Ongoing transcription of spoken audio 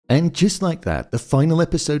And just like that, the final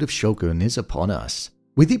episode of Shogun is upon us.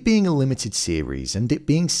 With it being a limited series and it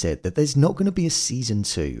being said that there's not going to be a season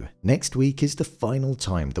 2, next week is the final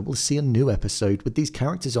time that we'll see a new episode with these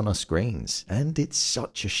characters on our screens, and it's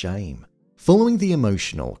such a shame. Following the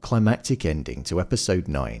emotional, climactic ending to episode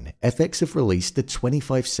 9, FX have released the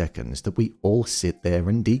 25 seconds that we all sit there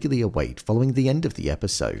and eagerly await following the end of the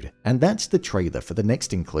episode, and that's the trailer for the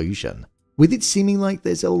next inclusion. With it seeming like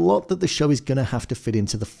there's a lot that the show is going to have to fit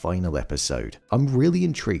into the final episode, I'm really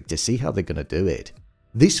intrigued to see how they're going to do it.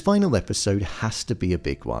 This final episode has to be a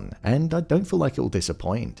big one, and I don't feel like it will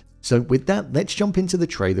disappoint. So with that, let's jump into the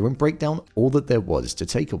trailer and break down all that there was to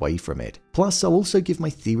take away from it. Plus, I'll also give my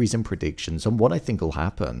theories and predictions on what I think will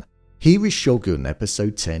happen. Here is Shogun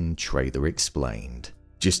Episode 10 Trailer Explained.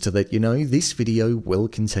 Just to let you know, this video will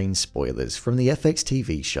contain spoilers from the FX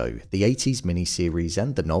TV show, the 80s miniseries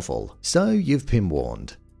and the novel, so you've been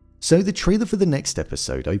warned. So the trailer for the next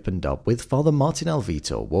episode opened up with Father Martin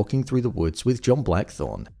Alvito walking through the woods with John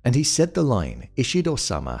Blackthorne, and he said the line,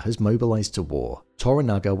 "Ishido-sama has mobilized to war,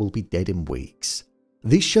 Toranaga will be dead in weeks."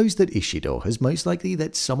 This shows that Ishido has most likely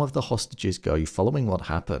let some of the hostages go following what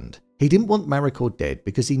happened. He didn't want Mariko dead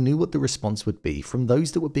because he knew what the response would be from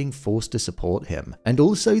those that were being forced to support him, and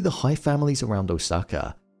also the high families around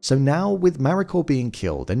Osaka. So now, with Mariko being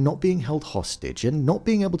killed and not being held hostage and not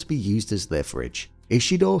being able to be used as leverage,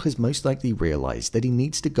 Ishido has most likely realized that he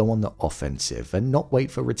needs to go on the offensive and not wait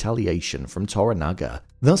for retaliation from Toranaga,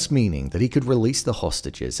 thus meaning that he could release the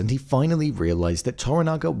hostages, and he finally realized that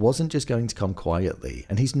Toranaga wasn't just going to come quietly,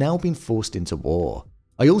 and he's now been forced into war.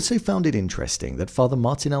 I also found it interesting that Father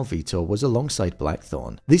Martin Alvito was alongside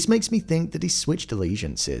Blackthorne. This makes me think that he's switched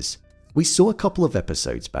allegiances. We saw a couple of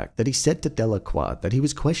episodes back that he said to Delacroix that he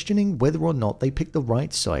was questioning whether or not they picked the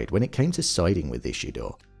right side when it came to siding with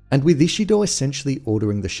Ishido. And with Ishido essentially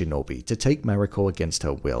ordering the shinobi to take Mariko against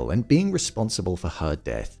her will and being responsible for her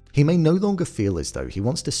death, he may no longer feel as though he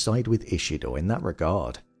wants to side with Ishido in that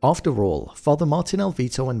regard. After all, Father Martin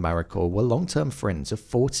Alvito and Mariko were long-term friends of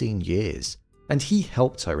 14 years, and he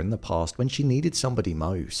helped her in the past when she needed somebody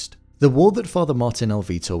most. The war that Father Martin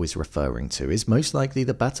Alvito is referring to is most likely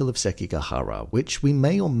the Battle of Sekigahara, which we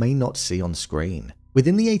may or may not see on screen.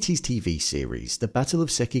 Within the 80s TV series, the Battle of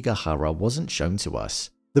Sekigahara wasn't shown to us.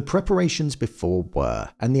 The preparations before were,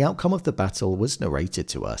 and the outcome of the battle was narrated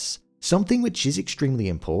to us, something which is extremely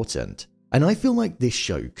important. And I feel like this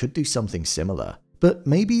show could do something similar, but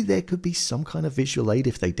maybe there could be some kind of visual aid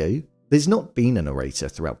if they do. There's not been a narrator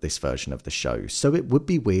throughout this version of the show, so it would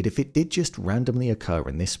be weird if it did just randomly occur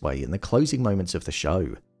in this way in the closing moments of the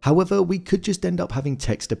show. However, we could just end up having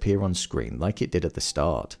text appear on screen like it did at the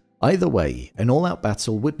start. Either way, an all-out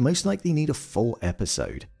battle would most likely need a full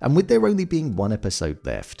episode, and with there only being one episode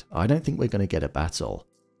left, I don't think we're going to get a battle.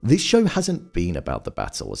 This show hasn't been about the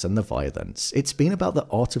battles and the violence, it's been about the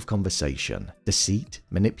art of conversation, deceit,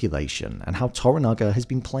 manipulation, and how Toranaga has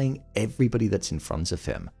been playing everybody that's in front of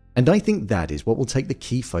him. And I think that is what will take the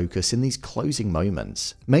key focus in these closing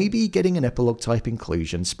moments, maybe getting an epilogue-type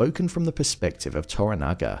inclusion spoken from the perspective of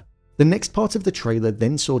Toranaga. The next part of the trailer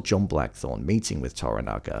then saw John Blackthorne meeting with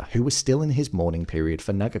Toranaga, who was still in his mourning period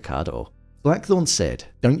for Nagakado. Blackthorne said,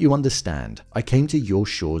 "Don't you understand? I came to your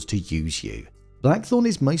shores to use you." Blackthorne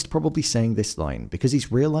is most probably saying this line because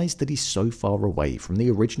he's realized that he's so far away from the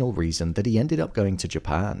original reason that he ended up going to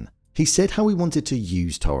Japan. He said how he wanted to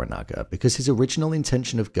use Toranaga because his original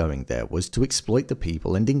intention of going there was to exploit the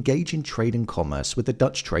people and engage in trade and commerce with the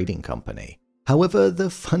Dutch trading company. However,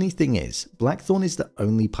 the funny thing is, Blackthorne is the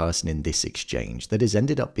only person in this exchange that has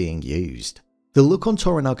ended up being used. The look on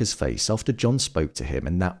Toranaga's face after John spoke to him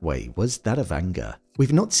in that way was that of anger.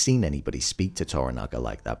 We've not seen anybody speak to Toranaga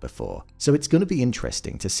like that before, so it's going to be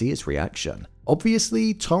interesting to see his reaction.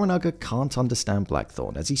 Obviously, Toranaga can't understand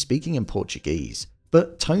Blackthorne as he's speaking in Portuguese,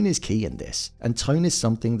 but tone is key in this, and tone is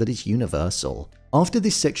something that is universal. After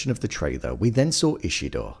this section of the trailer, we then saw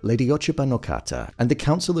Ishido, Lady Ochiba no Kata, and the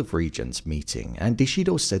Council of Regents meeting, and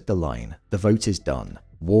Ishido said the line, "The vote is done.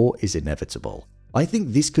 War is inevitable." I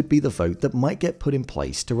think this could be the vote that might get put in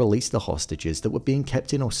place to release the hostages that were being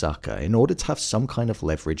kept in Osaka in order to have some kind of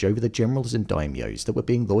leverage over the generals and daimyos that were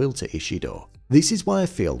being loyal to Ishido. This is why I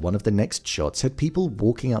feel one of the next shots had people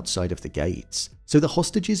walking outside of the gates, so the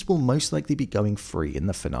hostages will most likely be going free in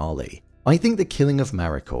the finale. I think the killing of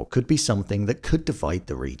Mariko could be something that could divide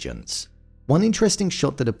the regents. One interesting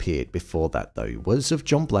shot that appeared before that though was of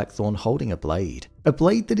John Blackthorne holding a blade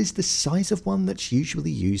that is the size of one that's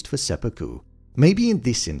usually used for seppuku. Maybe in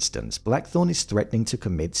this instance, Blackthorne is threatening to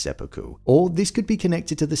commit seppuku, or this could be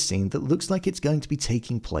connected to the scene that looks like it's going to be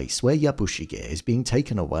taking place where Yabushige is being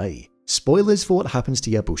taken away. Spoilers for what happens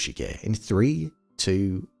to Yabushige in 3,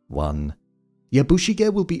 2, 1.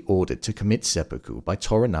 Yabushige will be ordered to commit seppuku by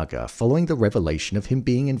Toranaga following the revelation of him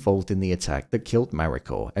being involved in the attack that killed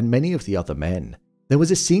Mariko and many of the other men. There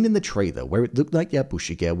was a scene in the trailer where it looked like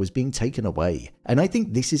Yabushige was being taken away, and I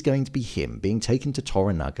think this is going to be him being taken to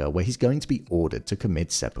Toranaga where he's going to be ordered to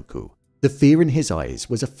commit seppuku. The fear in his eyes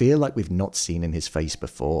was a fear like we've not seen in his face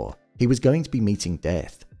before. He was going to be meeting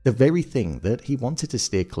death, the very thing that he wanted to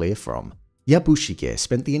steer clear from. Yabushige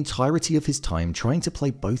spent the entirety of his time trying to play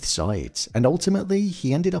both sides, and ultimately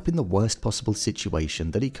he ended up in the worst possible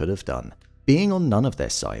situation that he could have done, being on none of their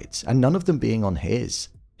sides and none of them being on his.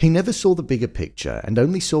 He never saw the bigger picture and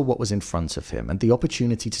only saw what was in front of him and the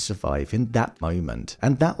opportunity to survive in that moment,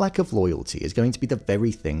 and that lack of loyalty is going to be the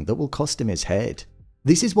very thing that will cost him his head.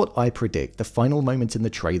 This is what I predict the final moment in the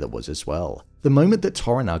trailer was as well, the moment that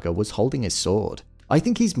Toranaga was holding his sword. I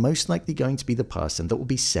think he's most likely going to be the person that will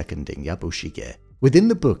be seconding Yabushige. Within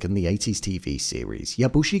the book and the 80s TV series,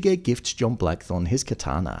 Yabushige gifts John Blackthorne his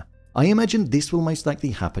katana. I imagine this will most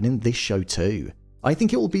likely happen in this show too. I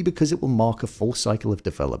think it will be because it will mark a full cycle of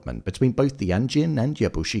development between both the Anjin and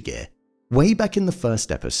Yabushige. Way back in the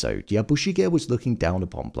first episode, Yabushige was looking down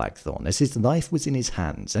upon Blackthorne as his life was in his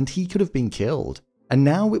hands and he could have been killed. And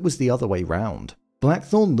now it was the other way round.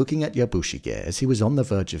 Blackthorne looking at Yabushige as he was on the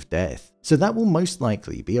verge of death, so that will most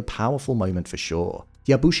likely be a powerful moment for sure.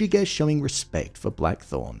 Yabushige showing respect for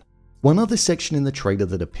Blackthorne. One other section in the trailer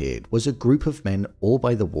that appeared was a group of men all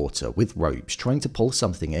by the water with ropes trying to pull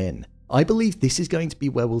something in. I believe this is going to be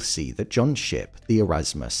where we'll see that John's ship, the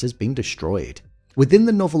Erasmus, has been destroyed. Within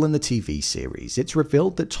the novel and the TV series, it's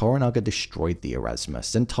revealed that Toranaga destroyed the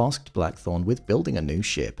Erasmus and tasked Blackthorne with building a new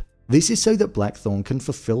ship. This is so that Blackthorne can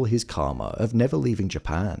fulfill his karma of never leaving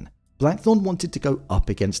Japan. Blackthorne wanted to go up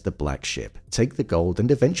against the Black Ship, take the gold and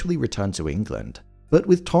eventually return to England. But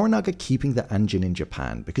with Toranaga keeping the Anjin in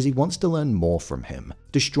Japan because he wants to learn more from him,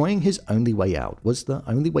 destroying his only way out was the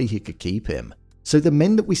only way he could keep him. So the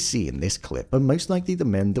men that we see in this clip are most likely the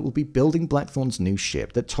men that will be building Blackthorne's new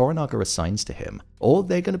ship that Toranaga assigns to him, or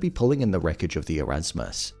they're going to be pulling in the wreckage of the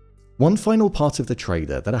Erasmus. One final part of the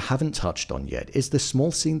trailer that I haven't touched on yet is the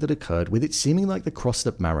small scene that occurred with it seeming like the cross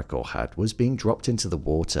that Mariko had was being dropped into the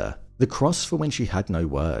water, the cross for when she had no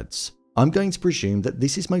words. I'm going to presume that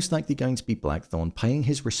this is most likely going to be Blackthorne paying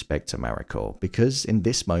his respect to Mariko, because in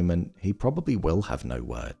this moment he probably will have no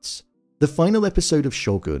words. The final episode of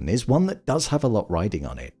Shogun is one that does have a lot riding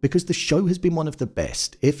on it, because the show has been one of the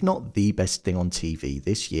best, if not the best thing on TV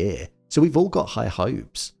this year, so we've all got high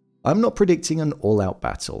hopes. I'm not predicting an all-out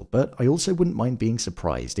battle, but I also wouldn't mind being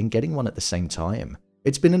surprised in getting one at the same time.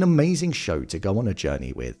 It's been an amazing show to go on a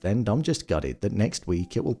journey with, and I'm just gutted that next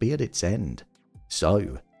week it will be at its end.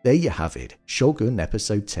 So, there you have it, Shogun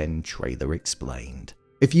Episode 10 Trailer Explained.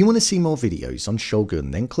 If you want to see more videos on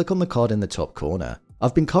Shogun, then click on the card in the top corner.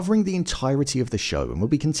 I've been covering the entirety of the show and will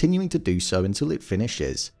be continuing to do so until it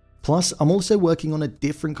finishes. Plus, I'm also working on a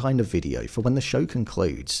different kind of video for when the show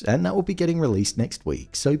concludes, and that will be getting released next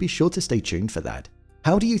week, so be sure to stay tuned for that.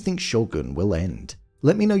 How do you think Shogun will end?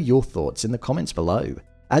 Let me know your thoughts in the comments below.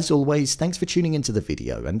 As always, thanks for tuning into the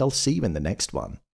video, and I'll see you in the next one.